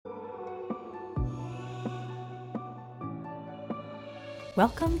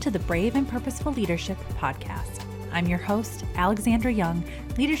Welcome to the Brave and Purposeful Leadership Podcast. I'm your host, Alexandra Young,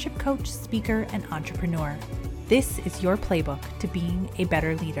 leadership coach, speaker, and entrepreneur. This is your playbook to being a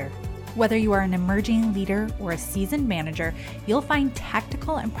better leader. Whether you are an emerging leader or a seasoned manager, you'll find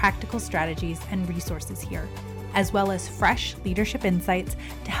tactical and practical strategies and resources here, as well as fresh leadership insights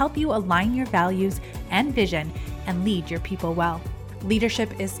to help you align your values and vision and lead your people well.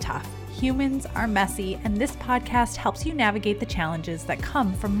 Leadership is tough. Humans are messy, and this podcast helps you navigate the challenges that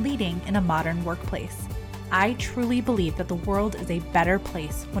come from leading in a modern workplace. I truly believe that the world is a better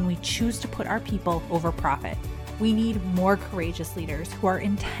place when we choose to put our people over profit. We need more courageous leaders who are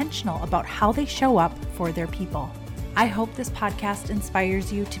intentional about how they show up for their people. I hope this podcast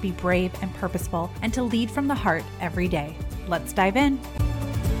inspires you to be brave and purposeful and to lead from the heart every day. Let's dive in.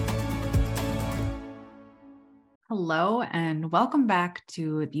 Hello, and welcome back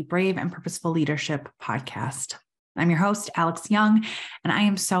to the Brave and Purposeful Leadership Podcast. I'm your host, Alex Young, and I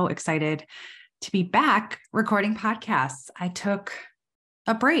am so excited to be back recording podcasts. I took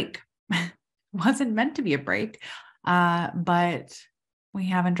a break. Wasn't meant to be a break, but we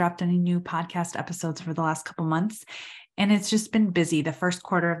haven't dropped any new podcast episodes for the last couple months, and it's just been busy. The first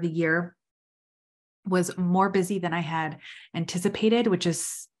quarter of the year was more busy than I had anticipated, which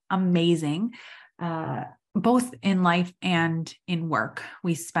is amazing. Both in life and in work.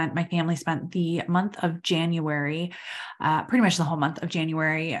 My family spent the month of January, pretty much the whole month of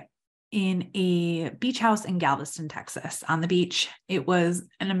January, in a beach house in Galveston, Texas, on the beach. It was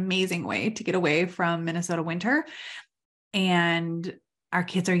an amazing way to get away from Minnesota winter. And our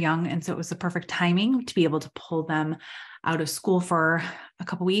kids are young, and so it was the perfect timing to be able to pull them out of school for a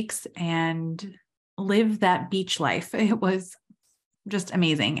couple weeks and live that beach life. It was just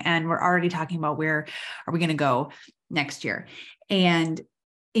amazing. And we're already talking about where are we going to go next year. And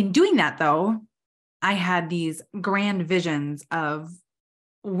in doing that, though, I had these grand visions of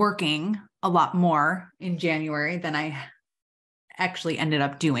working a lot more in January than I actually ended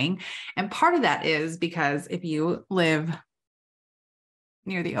up doing. And part of that is because if you live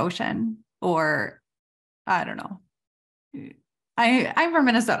near the ocean, or I don't know, I'm from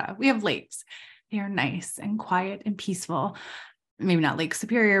Minnesota. We have lakes. They are nice and quiet and peaceful. Maybe not Lake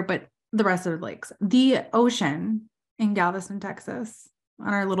Superior, but the rest of the lakes. The ocean in Galveston, Texas,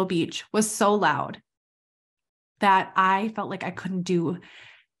 on our little beach was so loud that I felt like I couldn't do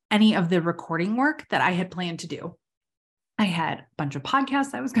any of the recording work that I had planned to do. I had a bunch of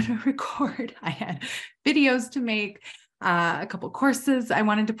podcasts I was going to record. I had videos to make, a couple of courses I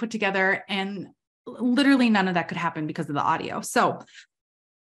wanted to put together, and literally none of that could happen because of the audio. So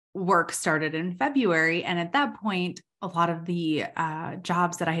work started in February. And at that point, a lot of the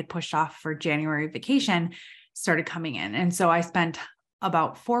jobs that I had pushed off for January vacation started coming in. And so I spent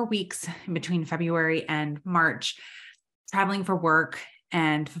about 4 weeks in between February and March traveling for work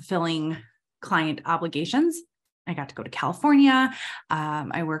and fulfilling client obligations. I got to go to California.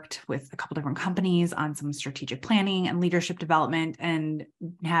 I worked with a couple different companies on some strategic planning and leadership development, and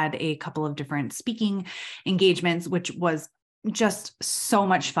had a couple of different speaking engagements, which was just so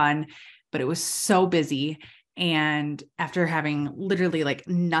much fun, but it was so busy. And after having literally like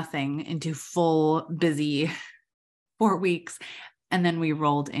nothing into full busy 4 weeks, and then we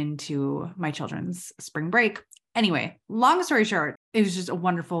rolled into my children's spring break. Anyway, long story short, it was just a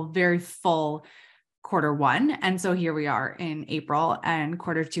wonderful, very full quarter one. And so here we are in April, and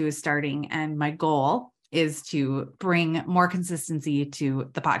quarter two is starting. And my goal is to bring more consistency to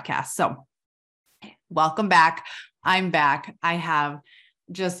the podcast. So welcome back. I'm back. I have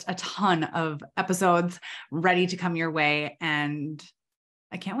just a ton of episodes ready to come your way, and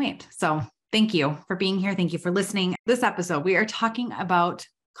I can't wait. So thank you for being here. Thank you for listening. This episode, we are talking about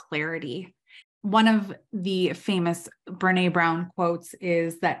clarity. One of the famous Brené Brown quotes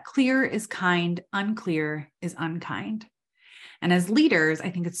is that clear is kind, unclear is unkind. And as leaders, I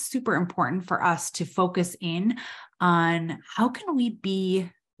think it's super important for us to focus in on how can we be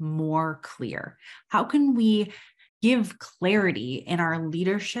more clear? How can we give clarity in our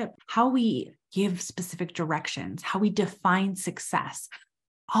leadership, how we give specific directions, how we define success,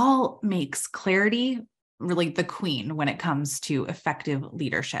 all makes clarity really the queen when it comes to effective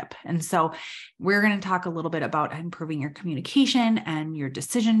leadership. And so we're going to talk a little bit about improving your communication and your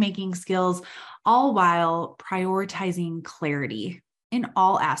decision-making skills, all while prioritizing clarity in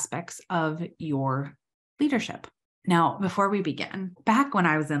all aspects of your leadership. Now, before we begin, back when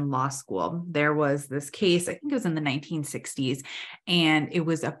I was in law school, there was this case, I think it was in the 1960s, and it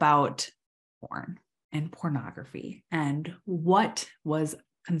was about porn and pornography and what was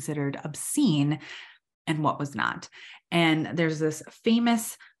considered obscene and what was not. And there's this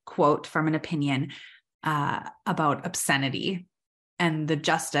famous quote from an opinion about obscenity. and the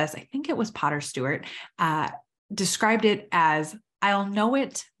justice, I think it was Potter Stewart, described it as, I'll know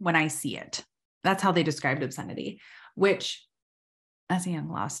it when I see it. That's how they described obscenity, which as a young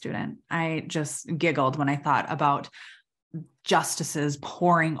law student, I just giggled when I thought about justices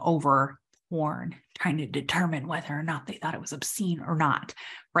poring over porn, trying to determine whether or not they thought it was obscene or not,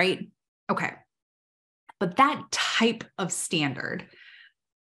 right? Okay. But that type of standard,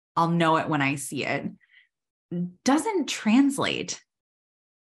 I'll know it when I see it, doesn't translate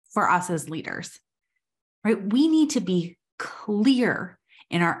for us as leaders, right? We need to be clear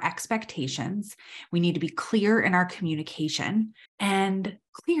in our expectations. We need to be clear in our communication and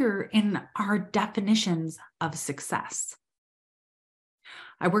clear in our definitions of success.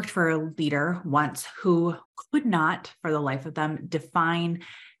 I worked for a leader once who could not, for the life of them, define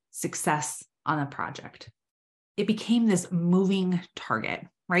success on a project. It became this moving target,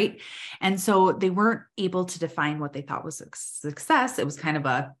 right? And so they weren't able to define what they thought was success. It was kind of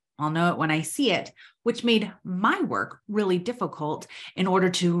I'll know it when I see it, which made my work really difficult in order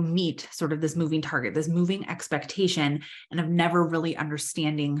to meet sort of this moving target, this moving expectation, and of never really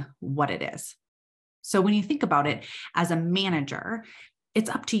understanding what it is. So when you think about it as a manager, it's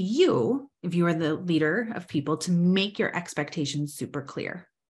up to you, if you are the leader of people, to make your expectations super clear.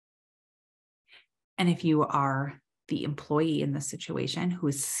 And if you are the employee in this situation who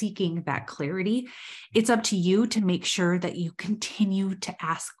is seeking that clarity, it's up to you to make sure that you continue to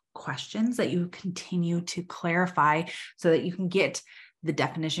ask questions, that you continue to clarify so that you can get the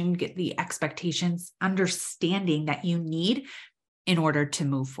definition, get the expectations, understanding that you need in order to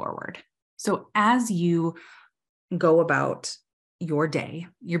move forward. So as you go about your day,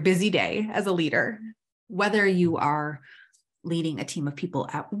 your busy day as a leader, whether you are leading a team of people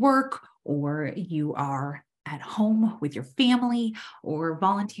at work, or you are at home with your family, or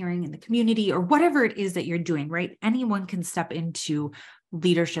volunteering in the community, or whatever it is that you're doing, right? Anyone can step into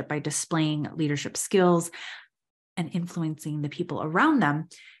leadership by displaying leadership skills and influencing the people around them.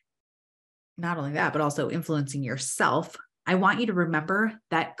 Not only that, but also influencing yourself. I want you to remember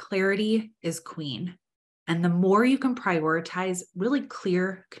that clarity is queen. And the more you can prioritize really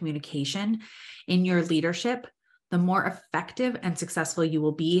clear communication in your leadership, the more effective and successful you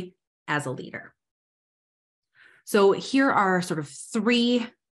will be as a leader. So here are sort of 3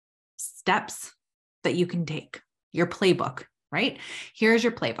 steps that you can take, your playbook, right? Here's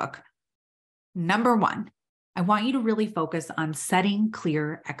your playbook. Number 1, I want you to really focus on setting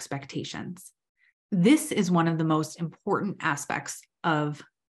clear expectations. This is one of the most important aspects of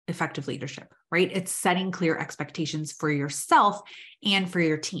effective leadership, right? It's setting clear expectations for yourself and for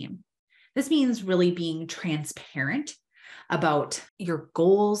your team. This means really being transparent about your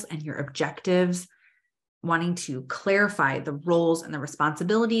goals and your objectives, wanting to clarify the roles and the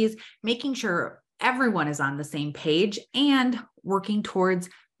responsibilities, making sure everyone is on the same page and working towards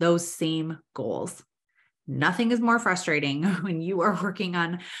those same goals. Nothing is more frustrating when you are working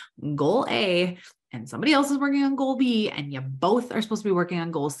on goal A and somebody else is working on goal B and you both are supposed to be working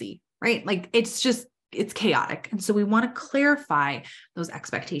on goal C, right? Like it's chaotic. And so we want to clarify those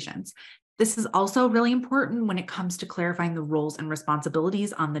expectations. This is also really important when it comes to clarifying the roles and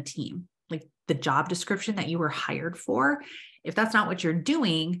responsibilities on the team, like the job description that you were hired for. If that's not what you're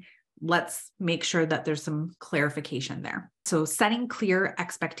doing, let's make sure that there's some clarification there. So setting clear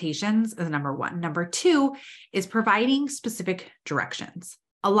expectations is number 1. Number 2 is providing specific directions.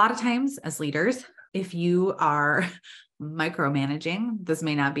 A lot of times as leaders, if you are micromanaging, this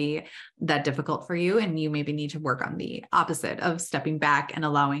may not be that difficult for you, and you maybe need to work on the opposite of stepping back and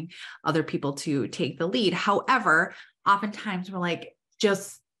allowing other people to take the lead. However, oftentimes we're like,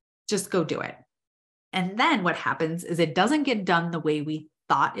 just go do it. And then what happens is it doesn't get done the way we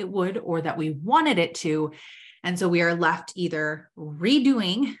thought it would or that we wanted it to. And so we are left either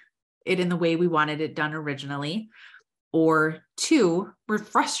redoing it in the way we wanted it done originally, or 2, we're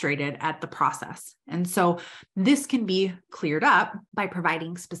frustrated at the process. And so this can be cleared up by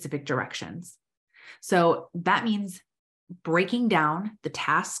providing specific directions. So that means breaking down the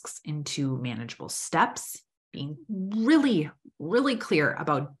tasks into manageable steps, being really, really clear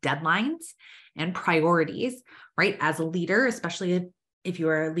about deadlines and priorities, right? As a leader, especially if you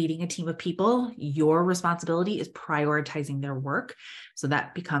are leading a team of people, your responsibility is prioritizing their work. So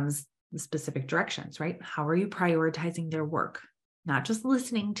that becomes the specific directions, right? How are you prioritizing their work? Not just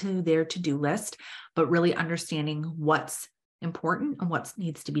listening to their to-do list, but really understanding what's important and what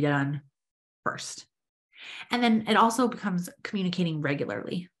needs to be done first. And then it also becomes communicating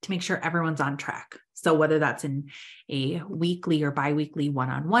regularly to make sure everyone's on track. So whether that's in a weekly or biweekly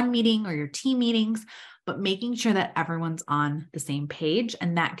one-on-one meeting or your team meetings, but making sure that everyone's on the same page,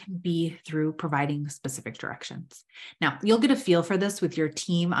 and that can be through providing specific directions. Now, you'll get a feel for this with your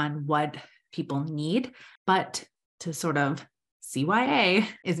team on what people need, but to sort of CYA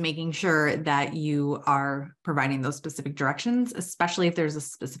is making sure that you are providing those specific directions, especially if there's a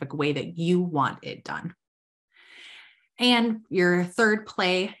specific way that you want it done. And your third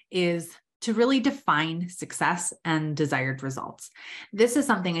play is to really define success and desired results. This is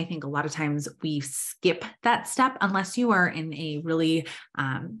something I think a lot of times we skip that step unless you are in a really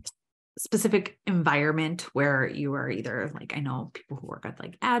specific environment where you are either like, I know people who work at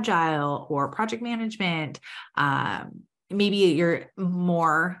like Agile or project management, maybe you're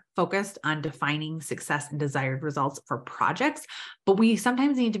more focused on defining success and desired results for projects, but we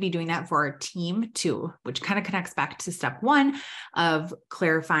sometimes need to be doing that for our team too, which kind of connects back to step one of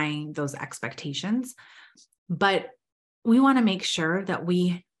clarifying those expectations. But we want to make sure that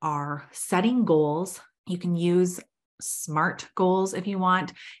we are setting goals. You can use SMART goals if you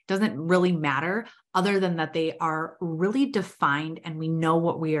want. It doesn't really matter other than that they are really defined and we know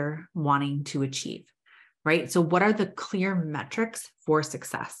what we are wanting to achieve. Right? So what are the clear metrics for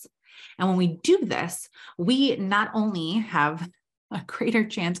success? And when we do this, we not only have a greater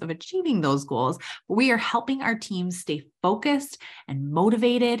chance of achieving those goals, but we are helping our teams stay focused and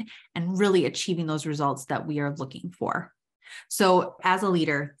motivated and really achieving those results that we are looking for. So as a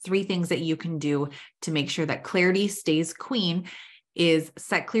leader, 3 things that you can do to make sure that clarity stays queen is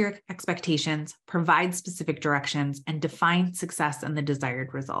set clear expectations, provide specific directions, and define success and the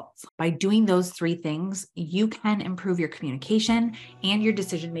desired results. By doing those 3 things, you can improve your communication and your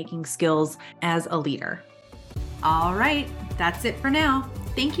decision-making skills as a leader. All right, that's it for now.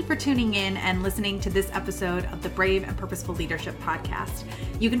 Thank you for tuning in and listening to this episode of the Brave and Purposeful Leadership Podcast.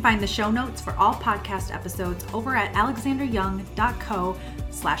 You can find the show notes for all podcast episodes over at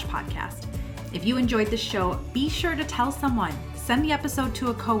alexanderyoung.co/podcast. If you enjoyed this show, be sure to tell someone. Send the episode to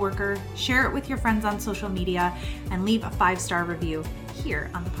a coworker, share it with your friends on social media, and leave a 5-star review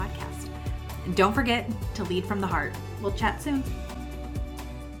here on the podcast. And don't forget to lead from the heart. We'll chat soon.